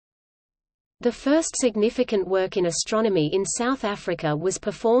The first significant work in astronomy in South Africa was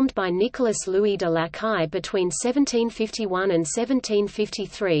performed by Nicolas Louis de Lacaille between 1751 and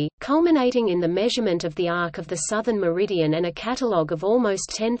 1753, culminating in the measurement of the arc of the southern meridian and a catalogue of almost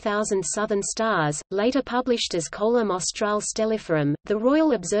 10,000 southern stars, later published as Coelum Australe Stelliferum. The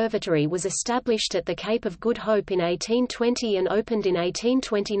Royal Observatory was established at the Cape of Good Hope in 1820 and opened in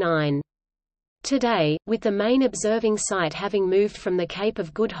 1829. Today, with the main observing site having moved from the Cape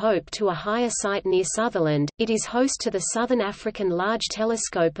of Good Hope to a higher site near Sutherland, it is host to the Southern African Large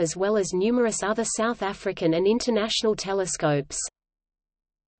Telescope as well as numerous other South African and international telescopes.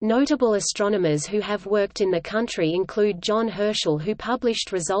 Notable astronomers who have worked in the country include John Herschel, who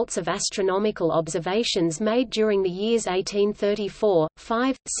published results of astronomical observations made during the years 1834,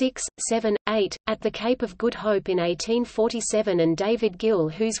 5, 6, 7, 8, at the Cape of Good Hope in 1847, and David Gill,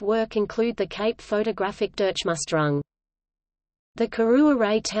 whose work include the Cape Photographic Durchmusterung. The Karoo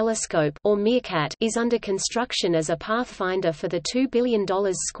Array Telescope or Meerkat is under construction as a pathfinder for the $2 billion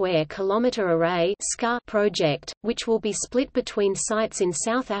square kilometre array project, which will be split between sites in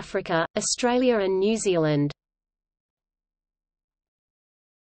South Africa, Australia and New Zealand.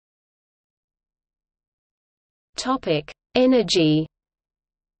 Topic: Energy.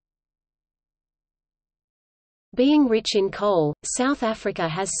 Being rich in coal, South Africa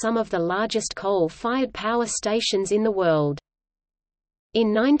has some of the largest coal-fired power stations in the world.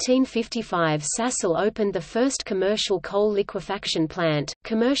 In 1955, Sasol opened the first commercial coal liquefaction plant.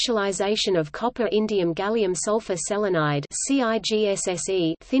 Commercialization of copper indium gallium sulfur selenide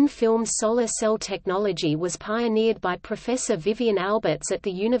 (CIGSSE) thin-film solar cell technology was pioneered by Professor Vivian Alberts at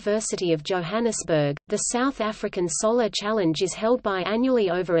the University of Johannesburg. The South African Solar Challenge is held biannually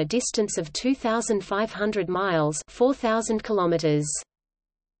over a distance of 2,500 miles (4,000 kilometers).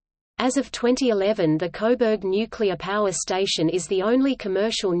 As of 2011, the Coburg Nuclear Power Station is the only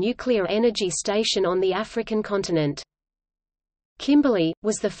commercial nuclear energy station on the African continent. Kimberley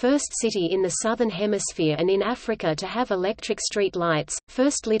was the first city in the Southern Hemisphere and in Africa to have electric street lights,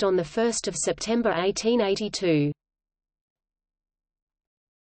 first lit on 1 September 1882.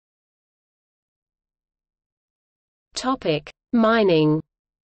 Mining.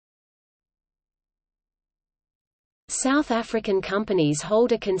 South African companies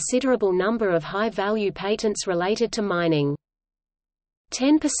hold a considerable number of high-value patents related to mining.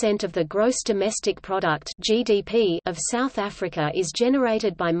 10% of the gross domestic product (GDP) of South Africa is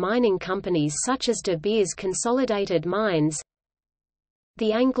generated by mining companies such as De Beers Consolidated Mines,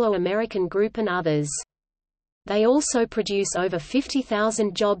 the Anglo-American Group and others. They also produce over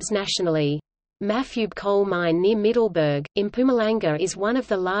 50,000 jobs nationally. Mafube coal mine near Middelburg, Mpumalanga is one of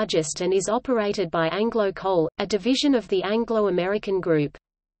the largest and is operated by Anglo Coal, a division of the Anglo-American Group.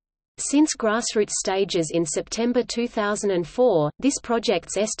 Since grassroots stages in September 2004, this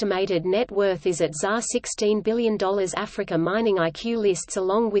project's estimated net worth is at ZAR $16 billion. Africa Mining IQ lists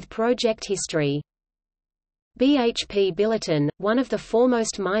along with project history. BHP Billiton, one of the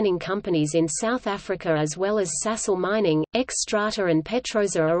foremost mining companies in South Africa as well as Sasol Mining, X-Strata and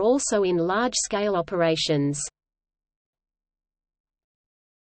Petrosa are also in large-scale operations.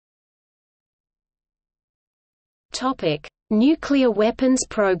 Nuclear weapons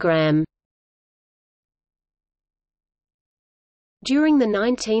program. During the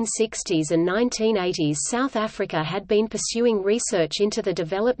 1960s and 1980s, South Africa had been pursuing research into the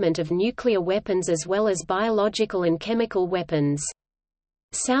development of nuclear weapons as well as biological and chemical weapons.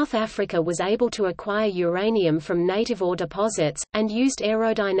 South Africa was able to acquire uranium from native ore deposits, and used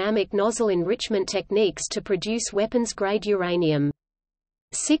aerodynamic nozzle enrichment techniques to produce weapons-grade uranium.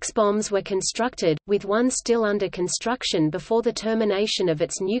 6 bombs were constructed, with one still under construction before the termination of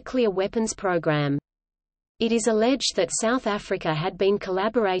its nuclear weapons program. It is alleged that South Africa had been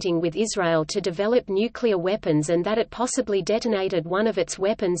collaborating with Israel to develop nuclear weapons and that it possibly detonated one of its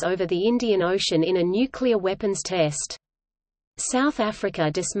weapons over the Indian Ocean in a nuclear weapons test. South Africa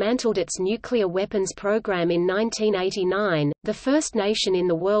dismantled its nuclear weapons program in 1989, the first nation in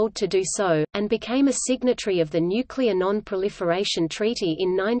the world to do so, and became a signatory of the Nuclear Non-Proliferation Treaty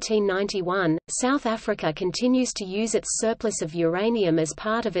in 1991. South Africa continues to use its surplus of uranium as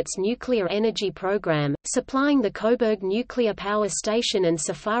part of its nuclear energy program, supplying the Coburg Nuclear Power Station and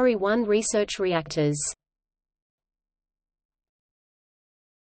Safari 1 research reactors.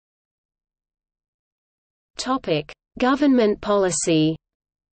 Topic: Government policy.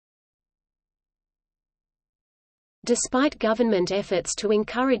 Despite government efforts to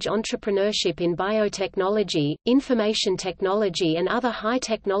encourage entrepreneurship in biotechnology, information technology and other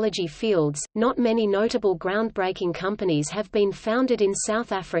high-technology fields, not many notable groundbreaking companies have been founded in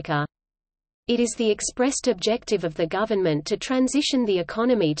South Africa. It is the expressed objective of the government to transition the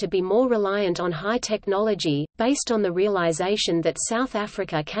economy to be more reliant on high technology, based on the realization that South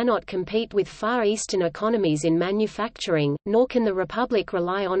Africa cannot compete with Far Eastern economies in manufacturing, nor can the Republic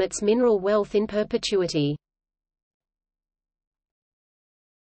rely on its mineral wealth in perpetuity.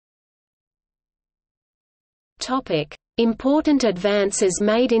 Important advances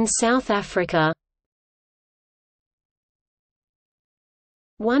made in South Africa.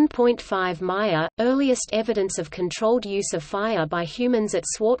 1.5 Maya – earliest evidence of controlled use of fire by humans at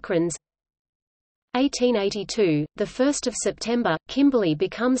Swartkrans. 1882 – 1 September, Kimberley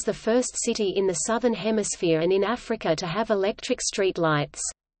becomes the first city in the Southern Hemisphere and in Africa to have electric street lights.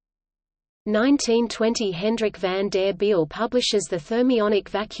 1920 – Hendrik van der Bijl publishes the thermionic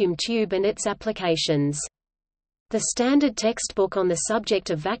vacuum tube and its applications. The standard textbook on the subject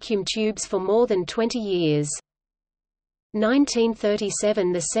of vacuum tubes for more than 20 years.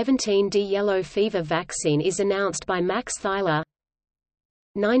 1937 – The 17D yellow fever vaccine is announced by Max Theiler.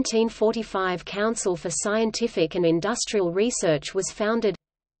 1945 – Council for Scientific and Industrial Research was founded.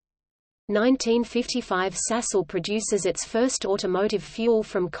 1955 – Sasol produces its first automotive fuel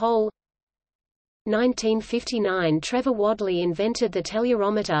from coal. 1959 – Trevor Wadley invented the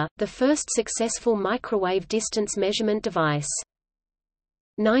tellurimeter, the first successful microwave distance measurement device.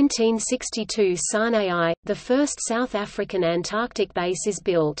 1962 – Sanai, the first South African Antarctic base is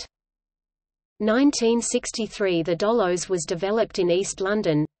built. 1963 – The Dolos was developed in East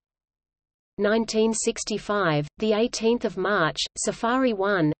London. 1965 – 18 March, Safari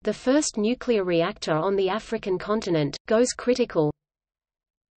 1, the first nuclear reactor on the African continent, goes critical.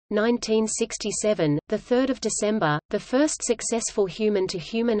 1967 – 3 December, the first successful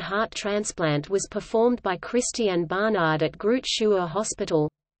human-to-human heart transplant was performed by Christiane Barnard at Groote Schuur Hospital.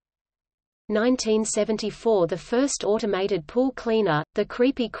 1974 – The first automated pool cleaner, the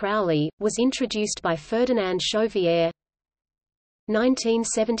Creepy Crowley, was introduced by Ferdinand Chauvière.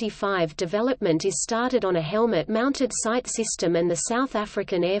 1975 – Development is started on a helmet-mounted sight system and the South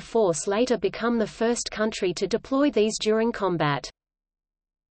African Air Force later become the first country to deploy these during combat.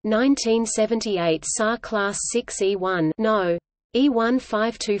 1978 SAR Class 6 E1 no.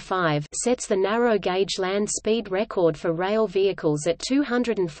 E1525 sets the narrow-gauge land speed record for rail vehicles at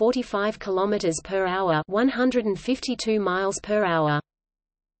 245 km per hour, 152 miles per hour.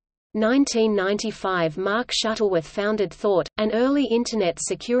 1995 Mark Shuttleworth founded Thought, an early Internet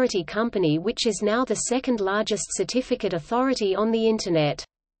security company which is now the second-largest certificate authority on the Internet.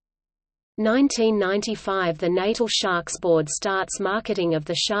 1995 The Natal Sharks Board starts marketing of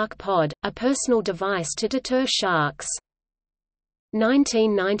the Shark Pod, a personal device to deter sharks.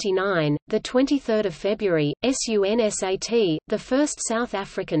 1999, the 23rd of February, SUNSAT, the first South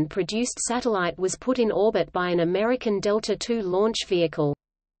African-produced satellite was put in orbit by an American Delta II launch vehicle.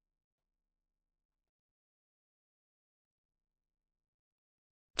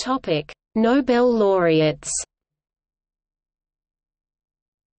 Topic: Nobel laureates.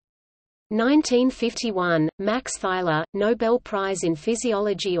 1951, Max Theiler, Nobel Prize in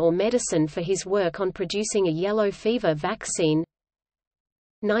Physiology or Medicine for his work on producing a yellow fever vaccine.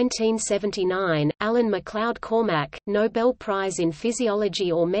 1979, Alan MacLeod Cormack, Nobel Prize in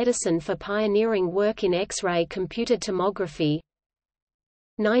Physiology or Medicine for pioneering work in X-ray computed tomography.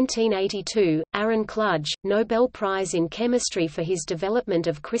 1982, Aaron Kludge, Nobel Prize in Chemistry for his development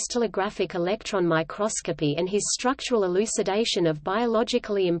of crystallographic electron microscopy and his structural elucidation of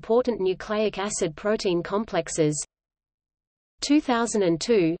biologically important nucleic acid-protein complexes.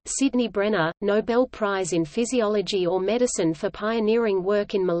 2002, Sidney Brenner, Nobel Prize in Physiology or Medicine for pioneering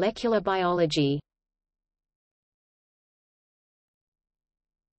work in molecular biology.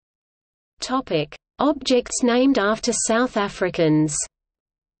 Topic: Objects named after South Africans.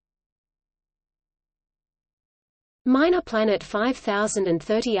 Minor planet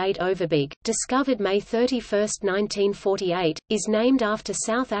 5038 Overbeek, discovered May 31, 1948, is named after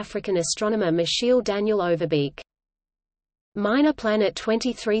South African astronomer Michiel Daniel Overbeek. Minor planet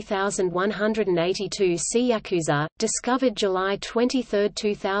 23182 Siyakuza, discovered July 23,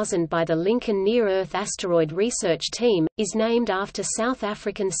 2000 by the Lincoln Near-Earth Asteroid Research Team, is named after South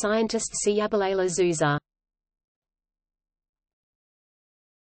African scientist Siyabulela Zuza.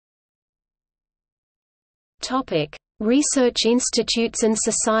 Topic: Research institutes and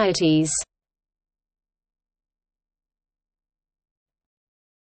societies.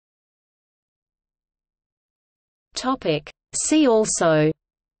 Topic: See also.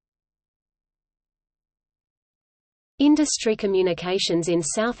 Industry communications in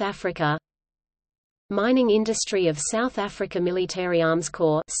South Africa. Mining industry of South Africa. Military Arms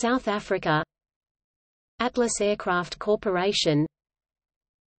Corps South Africa. Atlas Aircraft Corporation.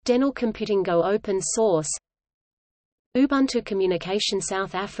 Denel Computing Go open source, Ubuntu Communication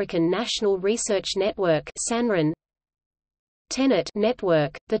South African National Research Network (SANRAN), Tenet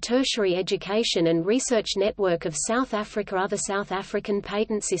Network, the tertiary education and research network of South Africa. Other South African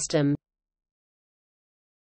patent system